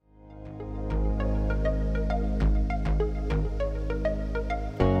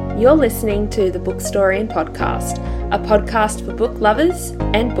You're listening to the Bookstorian Podcast, a podcast for book lovers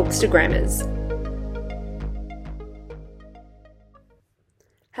and bookstagrammers.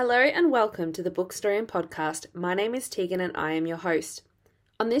 Hello and welcome to the Bookstorian Podcast. My name is Tegan and I am your host.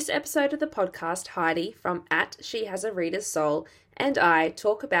 On this episode of the podcast, Heidi from She Has a Reader's Soul and I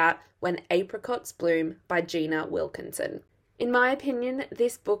talk about When Apricots Bloom by Gina Wilkinson. In my opinion,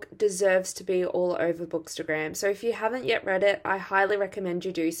 this book deserves to be all over Bookstagram, so if you haven't yet read it, I highly recommend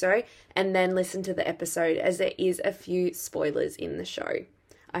you do so and then listen to the episode as there is a few spoilers in the show.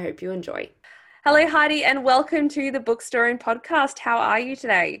 I hope you enjoy. Hello Heidi and welcome to the Bookstorian Podcast. How are you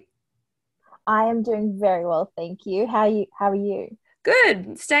today? I am doing very well, thank you. How are you?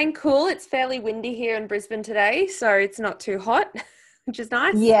 Good, staying cool. It's fairly windy here in Brisbane today, so it's not too hot, which is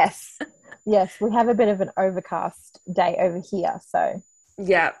nice. Yes, we have a bit of an overcast day over here, so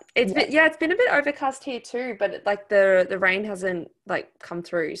it's been a bit overcast here too, but like the rain hasn't come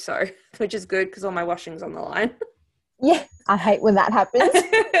through, so which is good because all my washing's on the line. Yeah, I hate when that happens.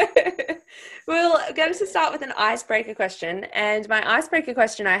 Well, I'm going to start with an icebreaker question, and my icebreaker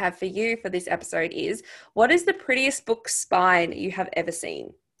question I have for you for this episode is: what is the prettiest book spine you have ever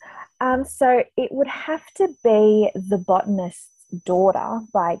seen? So it would have to be The Botanist's Daughter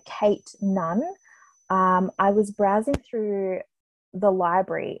by Kate Nunn. I was browsing through the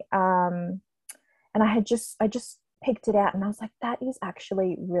library, and I just picked it out, and I was like, that is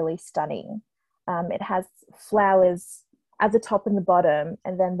actually really stunning. It has flowers at the top and the bottom,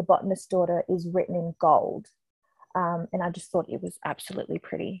 and then The Botanist's Daughter is written in gold. And I just thought it was absolutely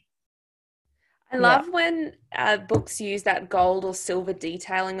pretty. I love when books use that gold or silver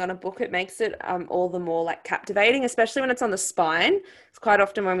detailing on a book. It makes it all the more captivating, especially when it's on the spine. It's quite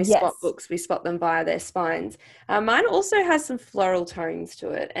often when we spot books, we spot them via their spines. Mine also has some floral tones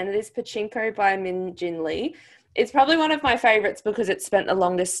to it, and it is Pachinko by Min Jin Lee. It's probably one of my favorites because it's spent the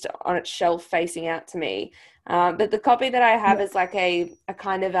longest on its shelf facing out to me. But the copy that I have is a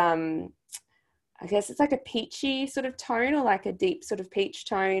kind of I guess it's like a peachy sort of tone, or like a deep sort of peach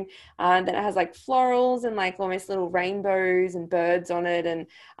tone. Then it has florals and almost little rainbows and birds on it. And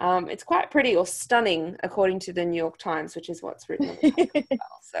it's quite pretty, or stunning, according to the New York Times, which is what's written on the cover as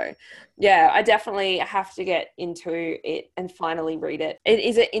well. So yeah, I definitely have to get into it and finally read it. It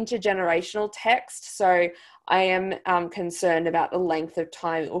is an intergenerational text, so I am concerned about the length of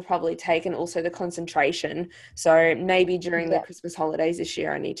time it will probably take, and also the concentration. So maybe during the Christmas holidays this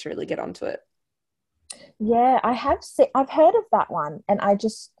year, I need to really get onto it. Yeah, I've heard of that one, and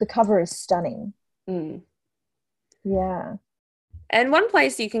the cover is stunning. Yeah. And one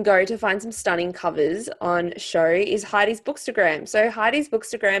place you can go to find some stunning covers on show is Heidi's Bookstagram. So Heidi's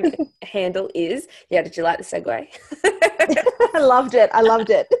Bookstagram handle is, did you like the segue? I loved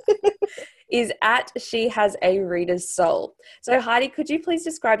it. Is She Has a Reader's Soul. So Heidi, could you please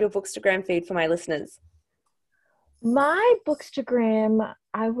describe your Bookstagram feed for my listeners? My Bookstagram,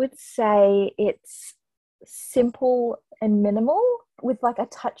 I would say it's simple and minimal with a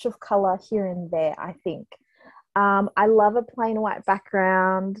touch of color here and there, I think. I love a plain white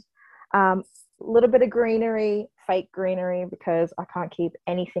background, a little bit of greenery, fake greenery, because I can't keep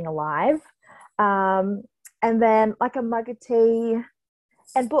anything alive. And then a mug of tea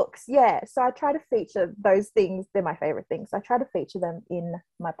and books. Yeah. So I try to feature those things. They're my favorite things. I try to feature them in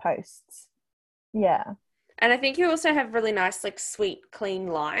my posts. Yeah. And I think you also have really nice, sweet, clean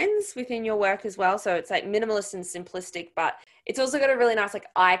lines within your work as well. So it's minimalist and simplistic, but it's also got a really nice,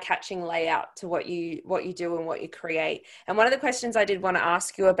 eye-catching layout to what you do and what you create. And one of the questions I did want to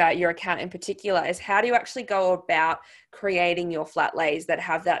ask you about your account in particular is, how do you actually go about creating your flat lays that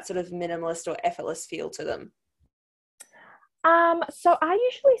have that sort of minimalist or effortless feel to them? So I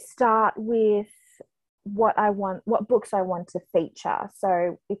usually start with what books I want to feature.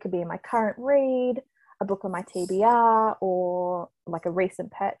 So it could be my current read, a book on my TBR, or a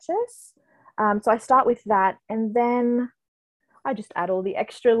recent purchase. So I start with that, and then I just add all the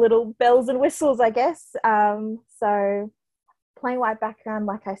extra little bells and whistles, I guess. So plain white background,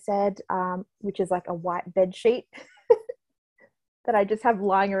 like I said, which is a white bed sheet that I just have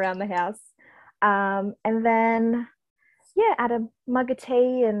lying around the house. And then, add a mug of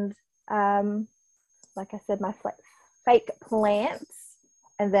tea and, like I said, my fake plants,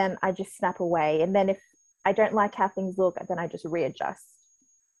 and then I just snap away. And then if I don't like how things look, then I just readjust.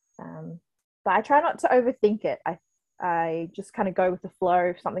 But I try not to overthink it. I just kind of go with the flow.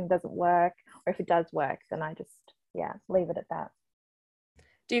 If something doesn't work, or if it does work, then I just, leave it at that.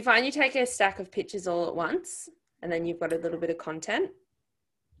 Do you find you take a stack of pictures all at once and then you've got a little bit of content?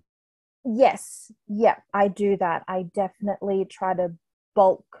 Yes. Yeah, I do that. I definitely try to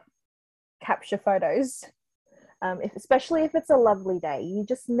bulk capture photos Especially if it's a lovely day. You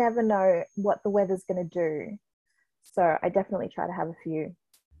just never know what the weather's going to do. So I definitely try to have a few.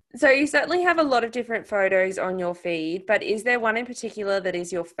 So you certainly have a lot of different photos on your feed, but is there one in particular that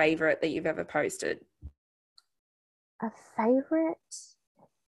is your favorite that you've ever posted? A favorite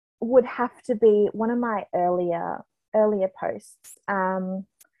would have to be one of my earlier posts, and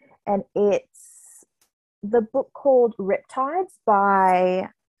it's the book called Riptides by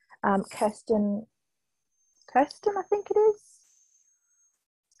Kirsten, I think it is,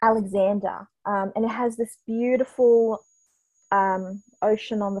 Alexander, and it has this beautiful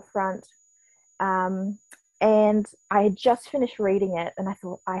ocean on the front. And I had just finished reading it, and I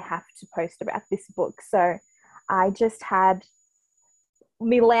thought I have to post about this book. So I just had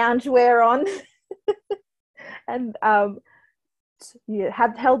me loungewear on and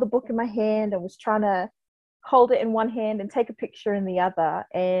had held the book in my hand and was trying to hold it in one hand and take a picture in the other.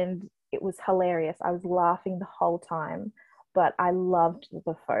 And it was hilarious. I was laughing the whole time, but I loved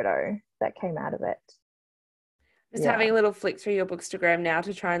the photo that came out of it. Just having a little flick through your Bookstagram now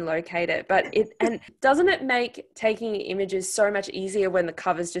to try and locate it. But doesn't it make taking images so much easier when the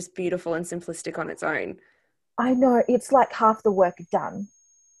cover's just beautiful and simplistic on its own? I know, it's like half the work done.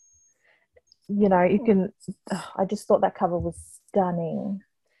 You know, you can, I just thought that cover was stunning.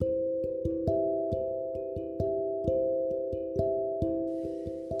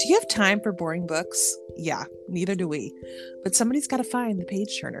 Do you have time for boring books? Yeah, neither do we. But somebody's got to find the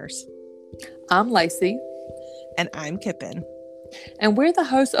page turners. I'm Lacey. And I'm Kippen. And we're the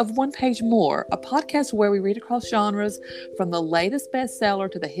hosts of One Page More, a podcast where we read across genres from the latest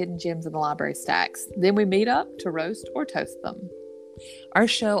bestseller to the hidden gems in the library stacks. Then we meet up to roast or toast them. Our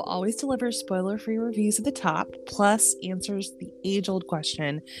show always delivers spoiler-free reviews at the top, plus answers the age-old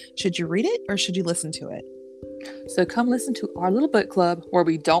question, should you read it or should you listen to it? So come listen to our little book club where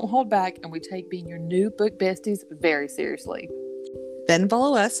we don't hold back and we take being your new book besties very seriously. Then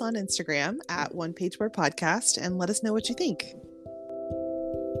follow us on Instagram at One Page More Podcast and let us know what you think.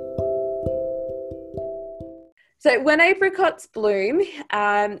 So when apricots bloom,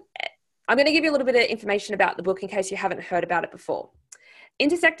 I'm going to give you a little bit of information about the book in case you haven't heard about it before.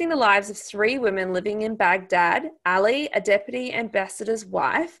 Intersecting the lives of three women living in Baghdad, Ali, a deputy ambassador's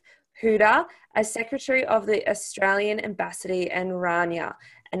wife, Huda, a secretary of the Australian embassy, and Rania,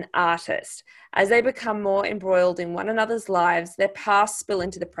 an artist. As they become more embroiled in one another's lives, their pasts spill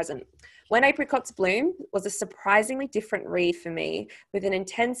into the present. When Apricots Bloom was a surprisingly different read for me, with an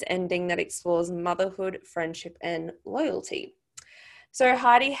intense ending that explores motherhood, friendship, and loyalty. So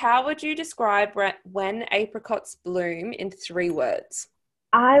Heidi, how would you describe When Apricots Bloom in 3 words?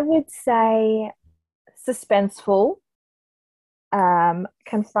 I would say suspenseful,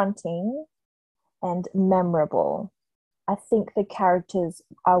 confronting, and memorable. I think the characters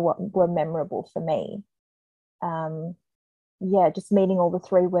were memorable for me. Just meeting all the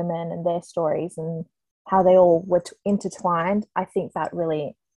 3 women and their stories and how they all were intertwined. I think that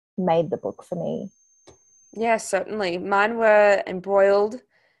really made the book for me. Yeah, certainly. Mine were embroiled,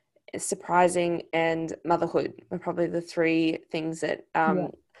 surprising, and motherhood were probably the 3 things that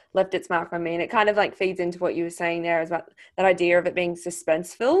left its mark on me. And it kind of like feeds into what you were saying there about that idea of it being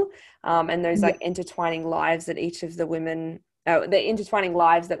suspenseful, and those like intertwining lives that each of the women, the intertwining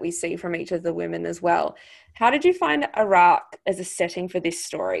lives that we see from each of the women as well. How did you find Iraq as a setting for this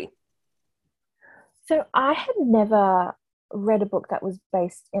story? So I had never read a book that was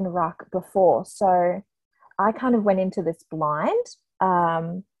based in Iraq before. So I kind of went into this blind.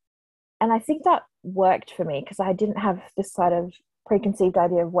 And I think that worked for me because I didn't have this sort of preconceived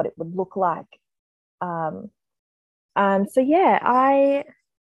idea of what it would look like. I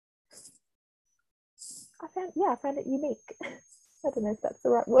found it unique. I don't know if that's the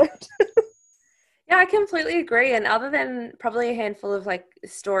right word. Yeah, I completely agree. And other than probably a handful of like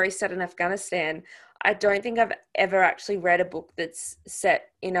stories set in Afghanistan, I don't think I've ever actually read a book that's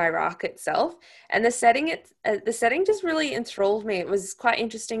set in Iraq itself. And the setting just really enthralled me. It was quite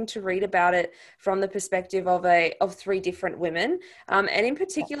interesting to read about it from the perspective of 3 different women. And in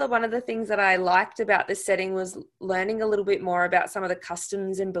particular, one of the things that I liked about this setting was learning a little bit more about some of the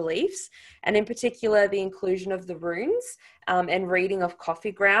customs and beliefs, and in particular, the inclusion of the runes, and reading of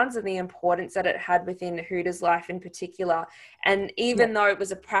coffee grounds and the importance that it had within Huda's life in particular. And even though it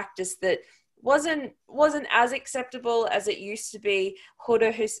was a practice that wasn't as acceptable as it used to be,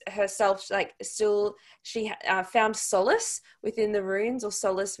 Huda herself she found solace within the runes, or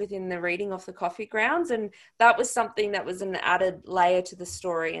solace within the reading of the coffee grounds, and that was something that was an added layer to the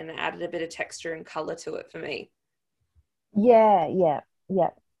story and added a bit of texture and color to it for me. Yeah,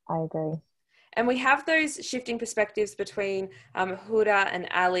 I agree. And we have those shifting perspectives between Huda and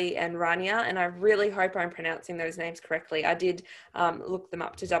Ali and Rania, and I really hope I'm pronouncing those names correctly. I did look them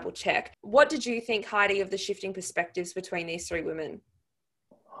up to double check. What did you think, Heidi, of the shifting perspectives between these three women?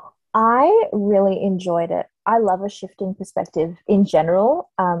 I really enjoyed it. I love a shifting perspective in general,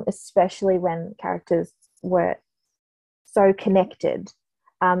 especially when characters were so connected.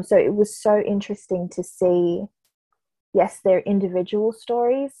 So it was so interesting to see, yes, their individual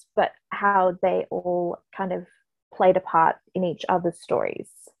stories, but how they all kind of played a part in each other's stories,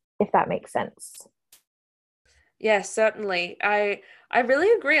 if that makes sense. Yes, certainly. I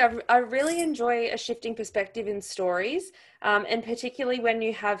really agree. I really enjoy a shifting perspective in stories, and particularly when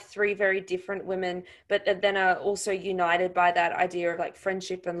you have three very different women, but that then are also united by that idea of like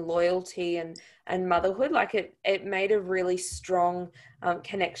friendship and loyalty and motherhood. Like it made a really strong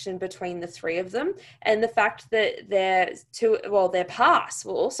connection between the three of them, and the fact that their pasts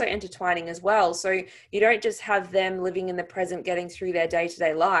were also intertwining as well. So you don't just have them living in the present, getting through their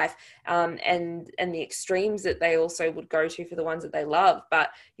day-to-day life, and the extremes that they also would go to for the ones that they love, but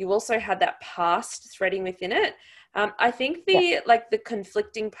you also had that past threading within it. I think the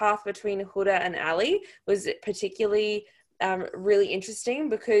conflicting path between Huda and Ali was particularly really interesting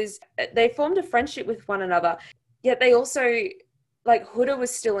because they formed a friendship with one another, yet they also, like, Huda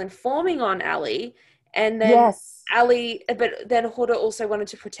was still informing on Ali, and then Ali, but then Huda also wanted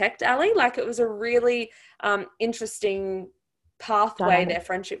to protect Ali. Like, it was a really interesting pathway their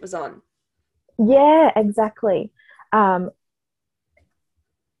friendship was on. Yeah, exactly.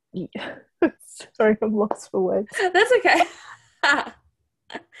 Sorry, I'm lost for words. That's okay.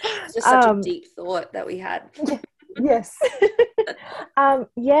 It's just such a deep thought that we had. Yes.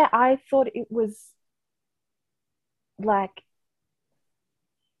 Yeah, I thought it was like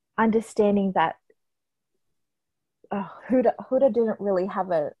understanding that Huda didn't really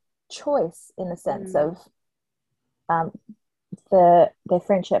have a choice in a sense of their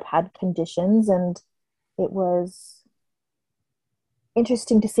friendship had conditions, and it was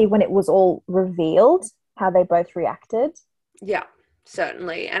interesting to see when it was all revealed how they both reacted. Yeah,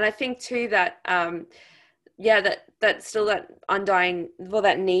 certainly. And I think too that that still that undying, well,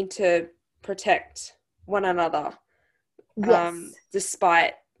 that need to protect one another. Yes.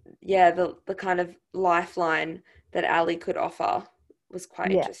 Despite the kind of lifeline that Ali could offer was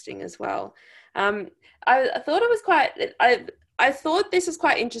quite interesting as well. I thought it was quite I thought this was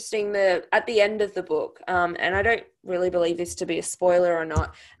quite interesting at the end of the book, and I don't really believe this to be a spoiler or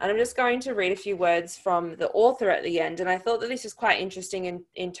not, and I'm just going to read a few words from the author at the end, and I thought that this is quite interesting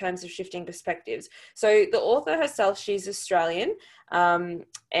in terms of shifting perspectives. So the author herself, she's Australian, and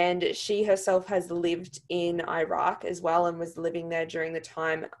she herself has lived in Iraq as well and was living there during the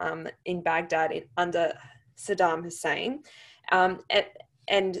time in Baghdad under Saddam Hussein.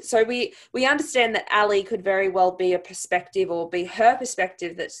 And so we understand that Ali could very well be a perspective, or be her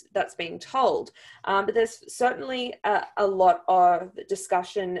perspective that's being told. But there's certainly a lot of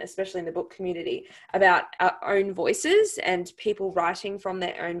discussion, especially in the book community, about our own voices and people writing from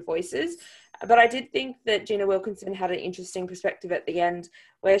their own voices. But I did think that Gina Wilkinson had an interesting perspective at the end,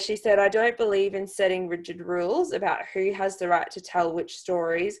 where she said, "I don't believe in setting rigid rules about who has the right to tell which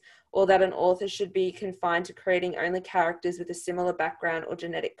stories, or that an author should be confined to creating only characters with a similar background or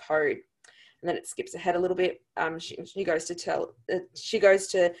genetic code." And then it skips ahead a little bit. She goes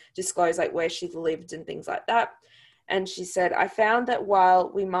to disclose like where she's lived and things like that. And she said, "I found that while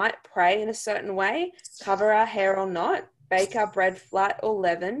we might pray in a certain way, cover our hair or not, bake our bread flat or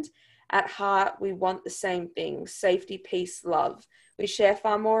leavened, at heart we want the same things: safety, peace, love. We share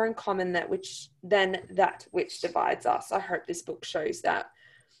far more in common than that which divides us." I hope this book shows that.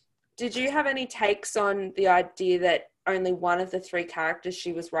 Did you have any takes on the idea that only one of the three characters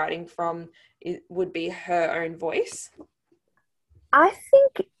she was writing from would be her own voice? I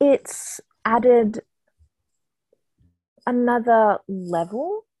think it's added another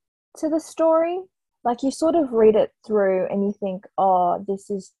level to the story. Like, you sort of read it through and you think, oh,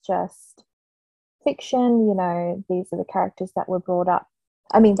 this is just fiction, these are the characters that were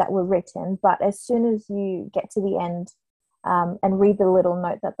that were written. But as soon as you get to the end and read the little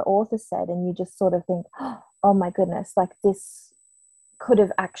note that the author said, and you just sort of think, oh my goodness, like this could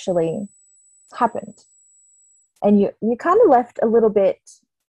have actually happened. And you kind of left a little bit,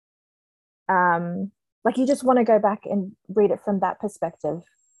 like you just want to go back and read it from that perspective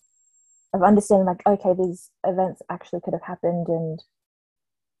of understanding, like, okay, these events actually could have happened, and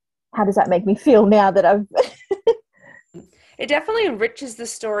how does that make me feel now that I've... It definitely enriches the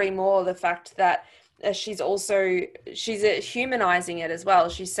story more, the fact that she's humanizing it as well.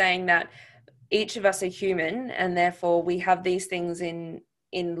 She's saying that each of us are human, and therefore we have these things in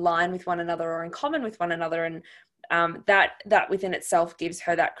in line with one another or in common with one another, and that within itself gives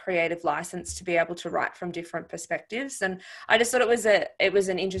her that creative license to be able to write from different perspectives. And I just thought it was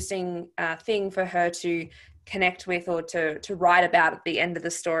an interesting thing for her to connect with, or to write about at the end of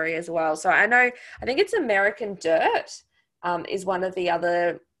the story as well. So I think it's American Dirt is one of the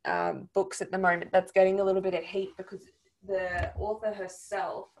other books at the moment that's getting a little bit of heat, because the author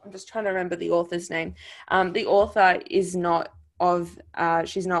herself, I'm just trying to remember the author's name. The author is not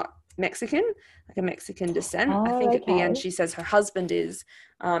she's not Mexican, like a Mexican descent. I think at the end she says her husband is,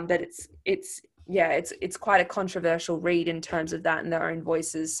 but it's quite a controversial read in terms of that and their own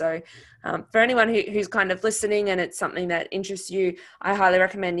voices. So for anyone who's kind of listening and it's something that interests you, I highly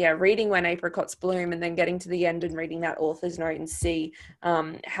recommend reading When Apricots Bloom, and then getting to the end and reading that author's note and see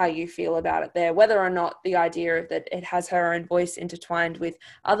how you feel about it there, whether or not the idea of that it has her own voice intertwined with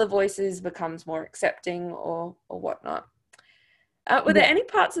other voices becomes more accepting or whatnot. Were there any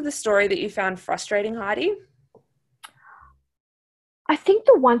parts of the story that you found frustrating, Heidi? I think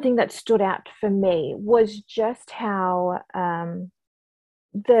the one thing that stood out for me was just how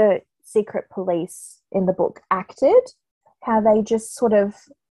the secret police in the book acted, how they just sort of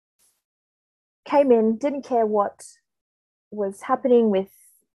came in, didn't care what was happening with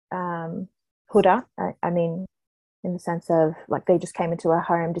Huda. I mean, in the sense of like they just came into her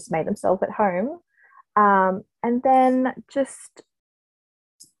home, just made themselves at home. And then just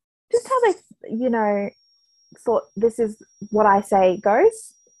how they, thought this is what I say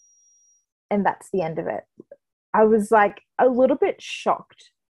goes, and that's the end of it. I was like a little bit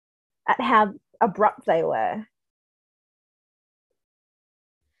shocked at how abrupt they were.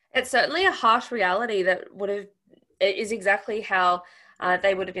 It's certainly a harsh reality that is exactly how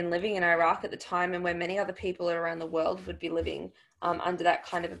they would have been living in Iraq at the time, and where many other people around the world would be living under that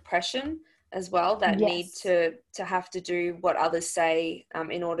kind of oppression as well, that need to have to do what others say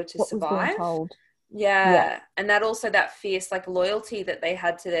in order to survive. Was being told. Yeah. And that also, that fierce like loyalty that they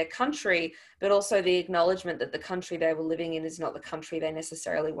had to their country, but also the acknowledgement that the country they were living in is not the country they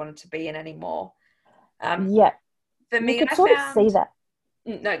necessarily wanted to be in anymore. For me, you could sort of see that.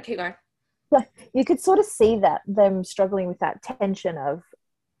 No, keep going. You could sort of see that, them struggling with that tension of,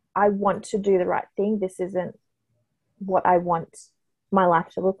 I want to do the right thing. This isn't what I want my life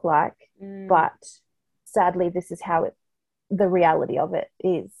to look like, but sadly, this is how the reality of it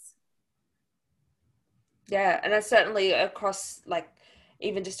is. Yeah, and it's certainly across, like,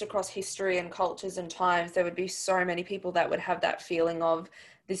 even just across history and cultures and times, there would be so many people that would have that feeling of,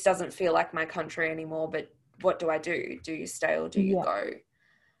 this doesn't feel like my country anymore, but what do I do? Do you stay or do you go?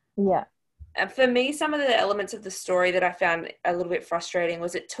 Yeah. And for me, some of the elements of the story that I found a little bit frustrating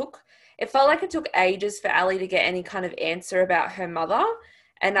was it felt like it took ages for Ali to get any kind of answer about her mother.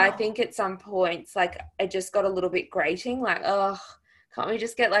 And I think at some points, like, it just got a little bit grating, like, can't we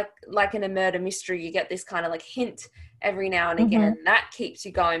just get like in a murder mystery, you get this kind of like hint every now and again, that keeps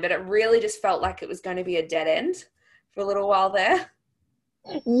you going. But it really just felt like it was going to be a dead end for a little while there.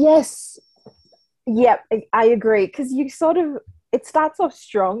 Yes. Yep, I agree. Because you sort of, it starts off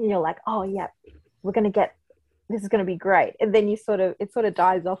strong and you're like, oh yeah, this is going to be great. And then it sort of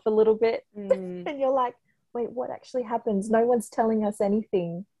dies off a little bit. And you're like, wait, what actually happens? No one's telling us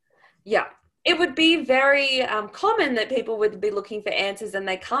anything. Yeah. It would be very common that people would be looking for answers and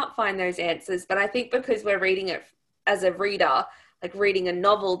they can't find those answers. But I think because we're reading it as a reader, like reading a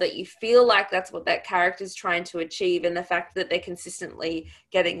novel, that you feel like that's what that character's trying to achieve, and the fact that they're consistently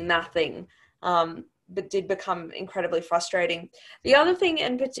getting nothing, but did become incredibly frustrating. The other thing,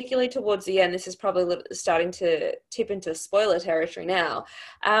 and particularly towards the end, this is probably starting to tip into spoiler territory now,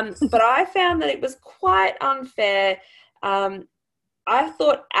 but I found that it was quite unfair. I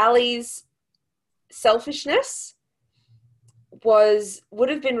thought Ali's selfishness would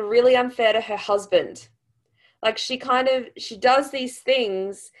have been really unfair to her husband. Like, she does these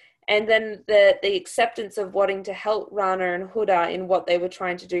things, and then the acceptance of wanting to help Rana and Huda in what they were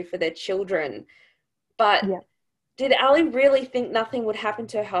trying to do for their children. But did Ali really think nothing would happen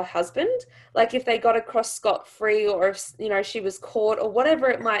to her husband? Like, if they got across scot-free, or if, she was caught, or whatever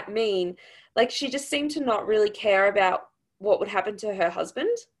it might mean, like, she just seemed to not really care about what would happen to her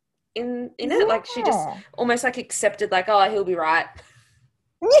husband in it. Like, she just almost like accepted, like, oh, he'll be right.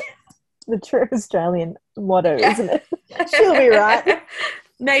 The true Australian motto, isn't it? She'll be right.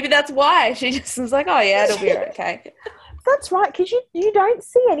 Maybe that's why she just was like, oh yeah, it'll be okay. That's right, because you don't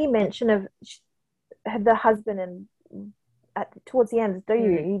see any mention of the husband and towards the end, do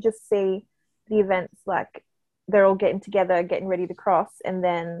you? You just see the events, like they're all getting together, getting ready to cross, and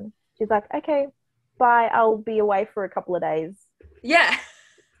then she's like, okay, bye, I'll be away for a couple of days. Yeah.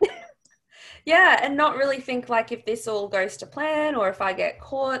 Yeah, and not really think like if this all goes to plan or if I get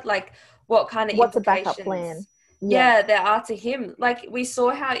caught, like what kind of What's a backup implications plan? Yeah. there are to him. Like we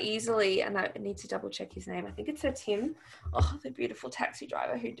saw how easily, and I need to double check his name. I think it's a Tim. Oh, the beautiful taxi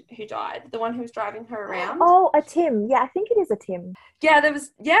driver who died, the one who was driving her around. Oh, a Tim. Yeah, I think it is a Tim.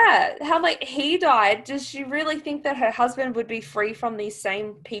 Yeah, how like he died. Does she really think that her husband would be free from these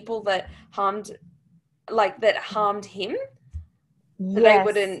same people that harmed him? That they Yes.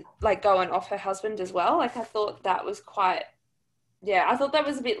 wouldn't like go and off her husband as well? Like I thought that was quite, yeah, I thought that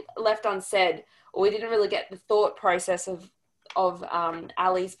was a bit left unsaid, or we didn't really get the thought process of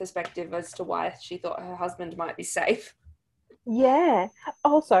Ali's perspective as to why she thought her husband might be safe. Yeah.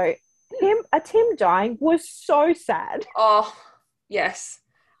 Also, Tim dying was so sad. Oh, yes,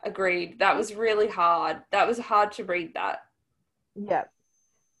 agreed. That was really hard. That was hard to read that. Yeah.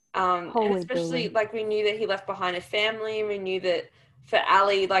 And especially like we knew that he left behind a family, and we knew that for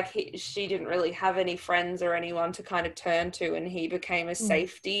Ali, like she didn't really have any friends or anyone to kind of turn to, and he became a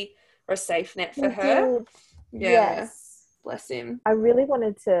safety or a safe net for her. Did. Yeah. Yes. Bless him. I really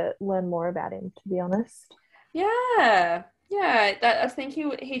wanted to learn more about him, to be honest. Yeah. Yeah. I think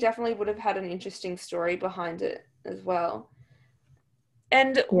he definitely would have had an interesting story behind it as well.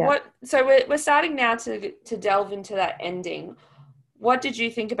 And so we're starting now to delve into that ending. What did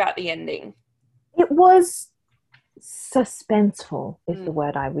you think about the ending? It was suspenseful is the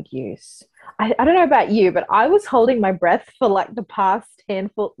word I would use. I don't know about you, but I was holding my breath for like the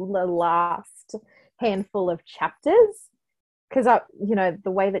last handful of chapters, because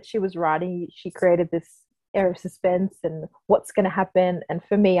the way that she was writing, she created this air of suspense and what's going to happen. And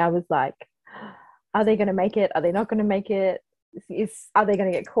for me, I was like, are they going to make it? Are they not going to make it? Are they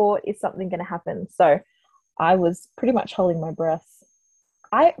going to get caught? Is something going to happen? So I was pretty much holding my breath.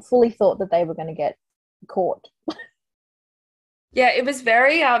 I fully thought that they were going to get caught. Yeah, it was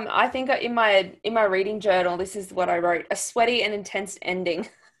very I think in my reading journal, this is what I wrote: a sweaty and intense ending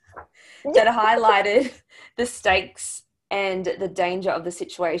that highlighted the stakes and the danger of the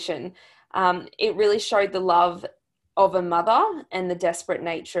situation. It really showed the love of a mother and the desperate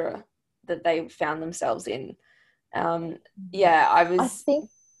nature that they found themselves in. I think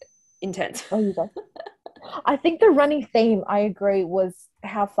intense. Oh, you go. I think the running theme, I agree, was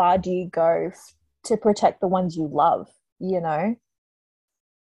how far do you go to protect the ones you love,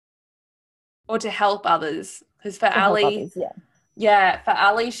 or to help others. Because for Ali, for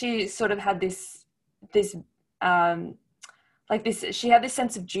Ali, she sort of had this she had this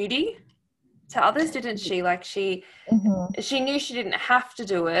sense of duty to others, didn't she? Like she knew she didn't have to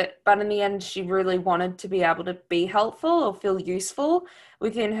do it, but in the end she really wanted to be able to be helpful or feel useful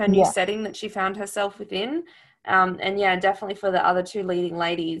within her new setting that she found herself within. Definitely for the other two leading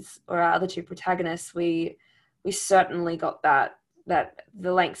ladies, or our other two protagonists, we certainly got that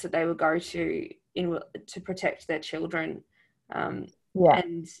the lengths that they would go to protect their children. And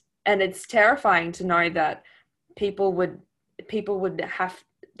it's terrifying to know that there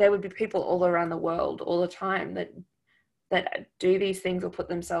would be people all around the world all the time that do these things or put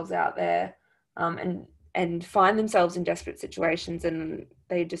themselves out there and find themselves in desperate situations, and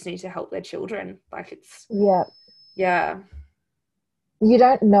they just need to help their children. Like it's you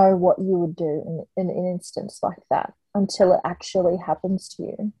don't know what you would do in an instance like that until it actually happens to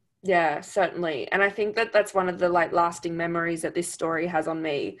you. Yeah, certainly. And I think that that's one of the lasting memories that this story has on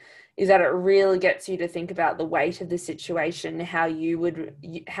me, is that it really gets you to think about the weight of the situation, how you would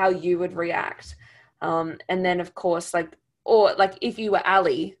react. And then of course, if you were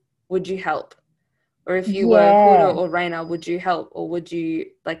Ali, would you help? Or if you were Huda or Raina, would you help? Or would you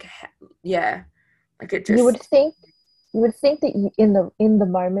it just... You would think that in the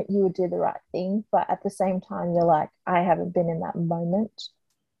moment you would do the right thing, but at the same time you're like, I haven't been in that moment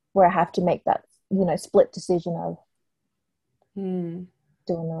where I have to make that, split decision of doing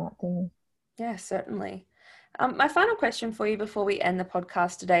the right thing. Yeah, certainly. My final question for you before we end the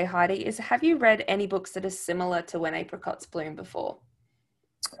podcast today, Heidi, is have you read any books that are similar to When Apricots Bloom before?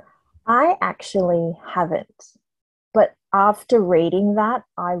 I actually haven't. But after reading that,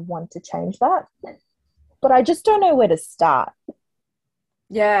 I want to change that. But I just don't know where to start.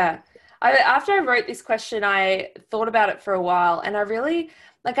 Yeah. After I wrote this question, I thought about it for a while, and I really...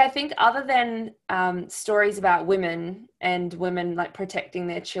 I think other than stories about women and women protecting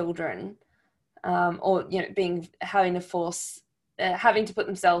their children, or having to put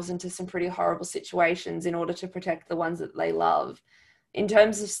themselves into some pretty horrible situations in order to protect the ones that they love. In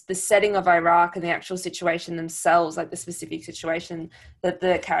terms of the setting of Iraq and the actual situation themselves, the specific situation that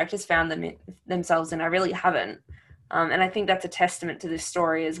the characters found themselves in, I really haven't. And I think that's a testament to this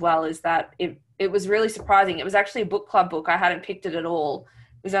story as well, is that it was really surprising. It was actually a book club book. I hadn't picked it at all.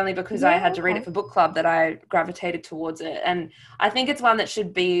 was only because I had to read it for book club that I gravitated towards it. And I think it's one that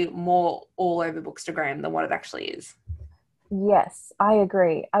should be more all over Bookstagram than what it actually is. Yes, I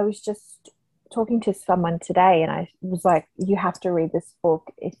agree. I was just talking to someone today and I was like, you have to read this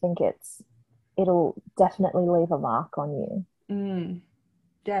book. I think it'll definitely leave a mark on you.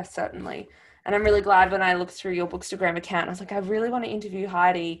 Yeah, certainly. And I'm really glad when I looked through your Bookstagram account, I was like, I really want to interview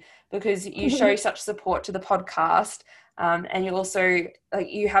Heidi because you show such support to the podcast. And you also,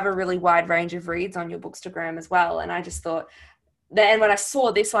 like, you have a really wide range of reads on your Bookstagram as well. And I just thought, then when I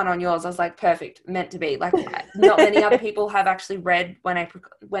saw this one on yours, I was like, perfect, meant to be. Like, not many other people have actually read When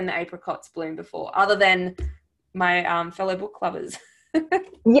the Apricots Bloom before, other than my fellow book lovers.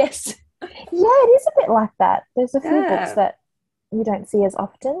 Yes. Yeah, it is a bit like that. There's a few books that you don't see as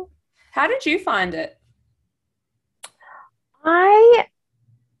often. How did you find it? I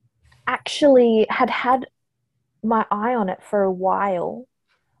actually had my eye on it for a while.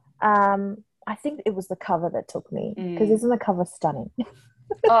 I think it was the cover that took me, because isn't the cover stunning?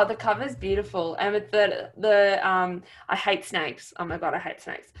 Oh, the cover's beautiful. And with the I hate snakes. Oh my God, I hate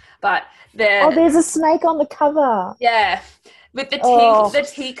snakes. But there's a snake on the cover. Yeah. With the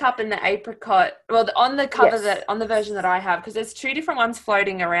teacup and the apricot. Well, on the cover on the version that I have, because there's two different ones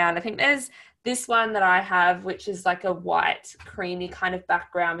floating around. I think there's this one that I have, which is like a white, creamy kind of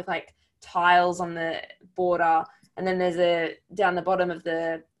background with like tiles on the border. And then there's down the bottom of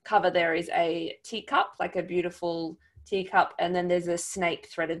the cover, there is a teacup, like a beautiful teacup. And then there's a snake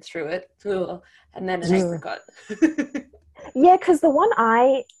threaded through it. And then an apricot. Yeah, because the one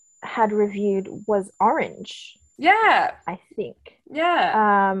I had reviewed was orange. Yeah. I think.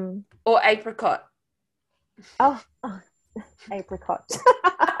 Yeah. Or apricot. Oh, apricot.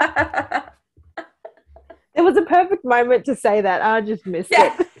 There was a perfect moment to say that. I just missed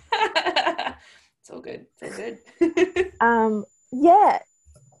it. It's all good. It's all good. Yeah.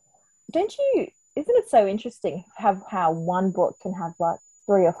 Isn't it so interesting how one book can have like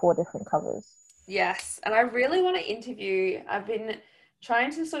 3 or 4 different covers? Yes. And I really want to interview, I've been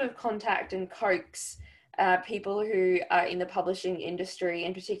trying to sort of contact and coax people who are in the publishing industry,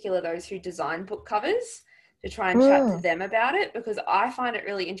 in particular those who design book covers, to try and chat to them about it, because I find it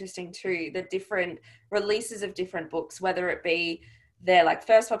really interesting too, the different releases of different books, whether it be their like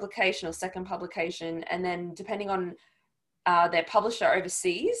first publication or second publication, and then depending on their publisher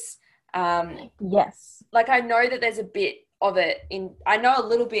overseas. Yes. Like I know that there's a bit of it I know a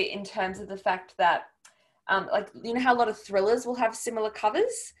little bit in terms of the fact that like, you know how a lot of thrillers will have similar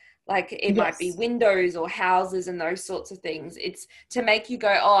covers? Like it might be windows or houses and those sorts of things. It's to make you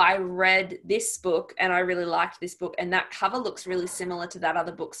go, oh, I read this book and I really liked this book, and that cover looks really similar to that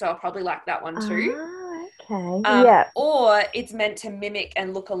other book, so I'll probably like that one too. Okay. Yeah. Or it's meant to mimic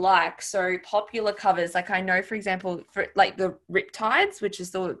and look alike. So popular covers, like I know, for example, for like the Riptides, which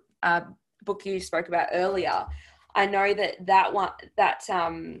is the book you spoke about earlier, I know that one,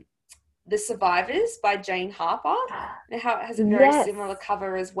 The Survivors by Jane Harper, and how it has a very similar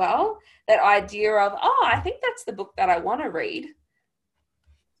cover as well. That idea of, I think that's the book that I want to read.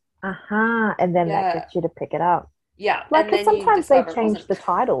 And then that gets you to pick it up. Yeah. Like, and then sometimes they change the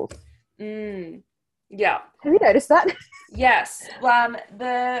titles. Yeah. Have you noticed that? Yes.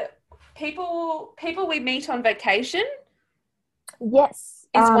 The people we meet on vacation. Yes.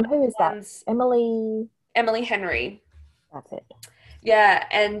 Who is that? Emily Henry. That's it. Yeah,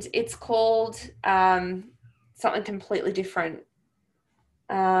 and it's called something completely different.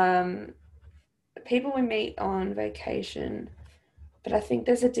 People we meet on vacation, but I think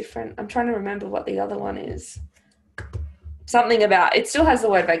there's a different. I'm trying to remember what the other one is. Something about it still has the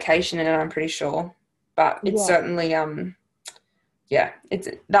word vacation in it, I'm pretty sure, but it's certainly it's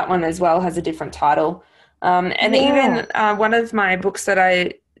that one as well has a different title. And even one of my books that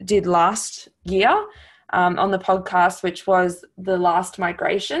I did last year. On the podcast, which was The Last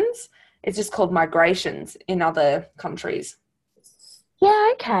Migrations. It's just called Migrations in other countries.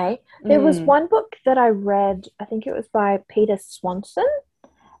 Yeah, okay. There was one book that I read, I think it was by Peter Swanson,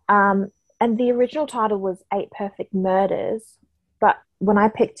 and the original title was 8 Perfect Murders, but when I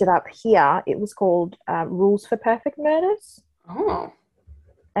picked it up here, it was called Rules for Perfect Murders. Oh.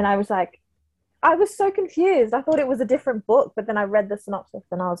 And I was like, I was so confused. I thought it was a different book, but then I read the synopsis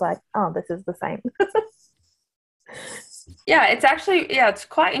and I was like, oh, this is the same. Yeah, it's actually, it's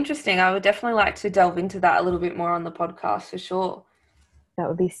quite interesting. I would definitely like to delve into that a little bit more on the podcast for sure. That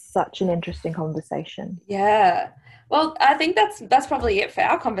would be such an interesting conversation. Yeah. Well, I think that's probably it for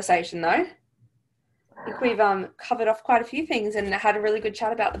our conversation, though. I think we've covered off quite a few things and had a really good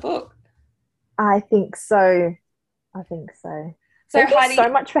chat about the book. I think so. Thank Heidi, you so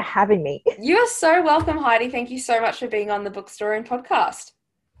much for having me. You are so welcome, Heidi. Thank you so much for being on the Bookstory podcast.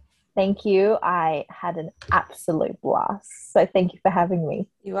 Thank you. I had an absolute blast. So thank you for having me.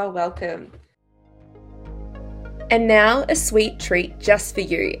 You are welcome. And now a sweet treat just for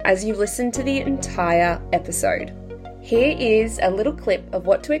you as you listen to the entire episode. Here is a little clip of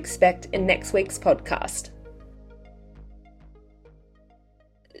what to expect in next week's podcast.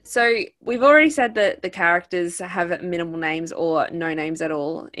 So we've already said that the characters have minimal names or no names at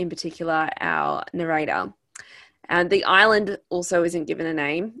all, in particular our narrator. And the island also isn't given a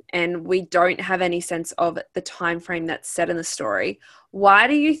name, and we don't have any sense of the time frame that's set in the story. Why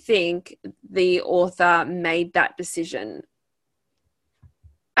do you think the author made that decision?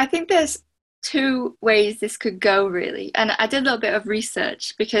 I think there's two ways this could go, really. And I did a little bit of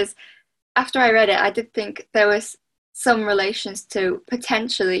research because after I read it, I did think there was some relations to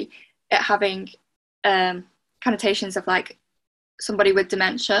potentially it having connotations of like somebody with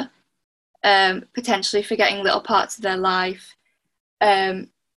dementia. Potentially forgetting little parts of their life. So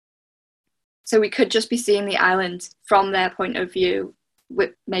we could just be seeing the island from their point of view,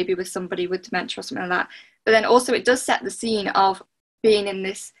 maybe with somebody with dementia or something like that. But then also it does set the scene of being in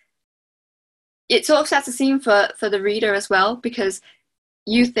this. It sort of sets the scene for the reader as well, because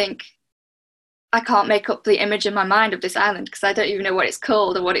you think, I can't make up the image in my mind of this island because I don't even know what it's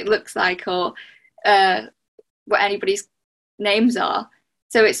called or what it looks like or what anybody's names are.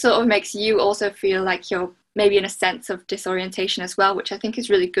 So it sort of makes you also feel like you're maybe in a sense of disorientation as well, which I think is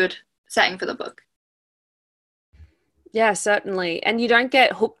really good setting for the book. Yeah, certainly. And you don't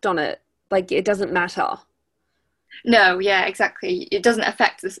get hooked on it. Like, it doesn't matter. No, yeah, exactly. It doesn't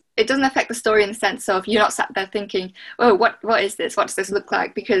affect this. It doesn't affect the story in the sense of you're not sat there thinking, oh, what is this? What does this look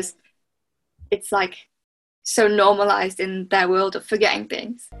like? Because it's like so normalized in their world of forgetting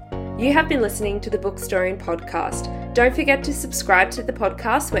things. You have been listening to the Bookstory podcast. Don't forget to subscribe to the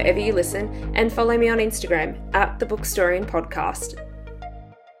podcast wherever you listen and follow me on Instagram @the Bookstory podcast.